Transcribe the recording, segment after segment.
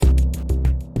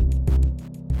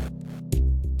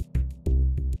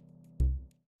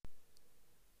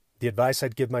The advice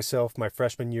I'd give myself my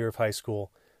freshman year of high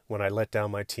school when I let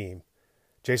down my team.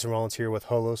 Jason Rollins here with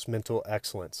Holos Mental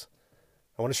Excellence.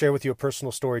 I want to share with you a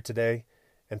personal story today,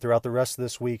 and throughout the rest of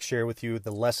this week share with you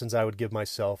the lessons I would give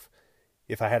myself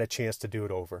if I had a chance to do it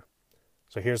over.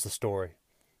 So here's the story.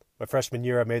 My freshman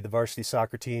year I made the varsity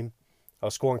soccer team. I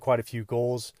was scoring quite a few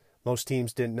goals. Most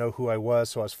teams didn't know who I was,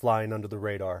 so I was flying under the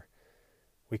radar.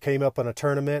 We came up on a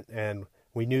tournament, and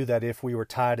we knew that if we were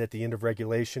tied at the end of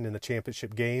regulation in the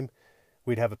championship game,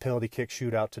 we'd have a penalty kick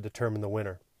shootout to determine the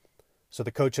winner. So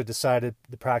the coach had decided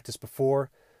the practice before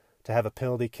to have a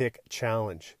penalty kick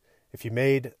challenge. If you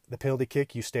made the penalty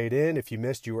kick, you stayed in. If you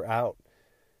missed, you were out.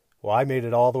 Well, I made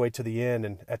it all the way to the end,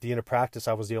 and at the end of practice,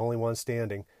 I was the only one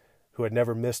standing who had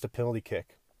never missed a penalty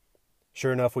kick.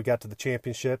 Sure enough, we got to the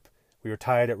championship. We were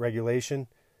tied at regulation,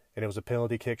 and it was a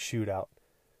penalty kick shootout.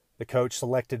 The coach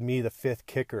selected me the fifth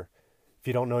kicker. If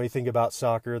you don't know anything about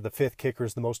soccer, the fifth kicker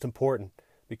is the most important,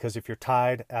 because if you're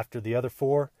tied after the other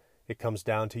four, it comes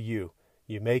down to you.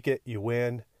 You make it, you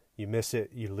win. You miss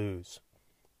it, you lose.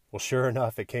 Well, sure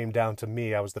enough, it came down to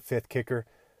me. I was the fifth kicker.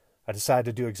 I decided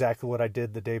to do exactly what I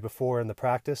did the day before in the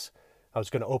practice. I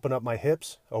was going to open up my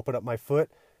hips, open up my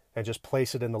foot, and just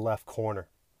place it in the left corner.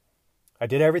 I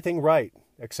did everything right,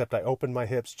 except I opened my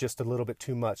hips just a little bit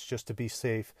too much just to be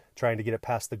safe, trying to get it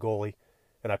past the goalie,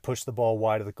 and I pushed the ball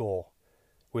wide of the goal.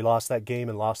 We lost that game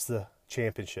and lost the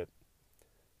championship.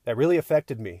 That really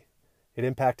affected me. It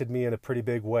impacted me in a pretty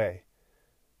big way.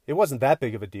 It wasn't that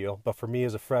big of a deal, but for me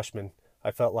as a freshman,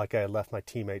 I felt like I had left my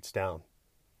teammates down.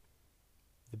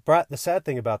 The sad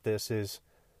thing about this is,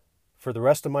 for the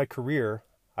rest of my career,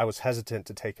 I was hesitant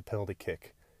to take a penalty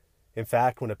kick. In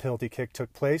fact, when a penalty kick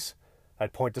took place,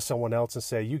 I'd point to someone else and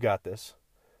say, "You got this."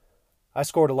 I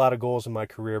scored a lot of goals in my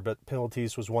career, but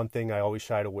penalties was one thing I always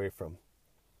shied away from.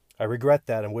 I regret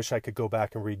that and wish I could go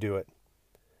back and redo it.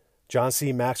 John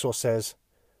C. Maxwell says,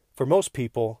 "For most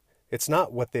people, it's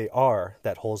not what they are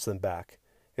that holds them back.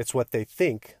 It's what they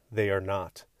think they are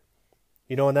not."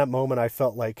 You know, in that moment, I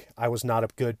felt like I was not a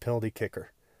good penalty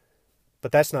kicker.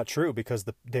 But that's not true, because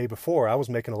the day before, I was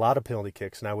making a lot of penalty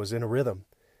kicks and I was in a rhythm.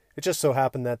 It just so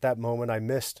happened that that moment I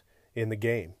missed in the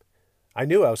game. I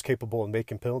knew I was capable of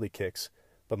making penalty kicks,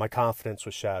 but my confidence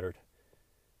was shattered.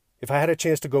 If I had a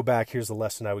chance to go back, here's the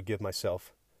lesson I would give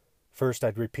myself. First,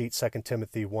 I'd repeat 2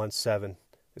 Timothy 1:7.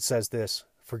 It says this,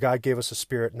 "For God gave us a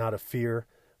spirit not of fear,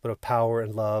 but of power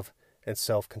and love and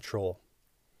self-control."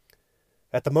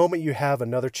 At the moment you have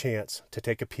another chance to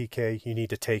take a PK, you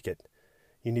need to take it.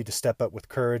 You need to step up with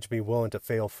courage, be willing to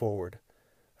fail forward.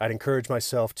 I'd encourage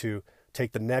myself to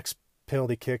take the next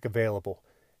penalty kick available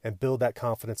and build that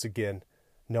confidence again,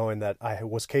 knowing that I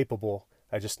was capable,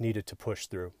 I just needed to push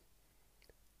through.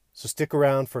 So stick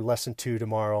around for lesson 2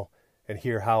 tomorrow and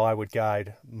hear how I would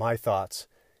guide my thoughts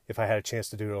if I had a chance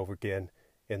to do it over again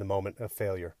in the moment of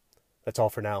failure. That's all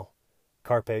for now.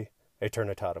 Carpe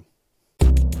Eternitatem.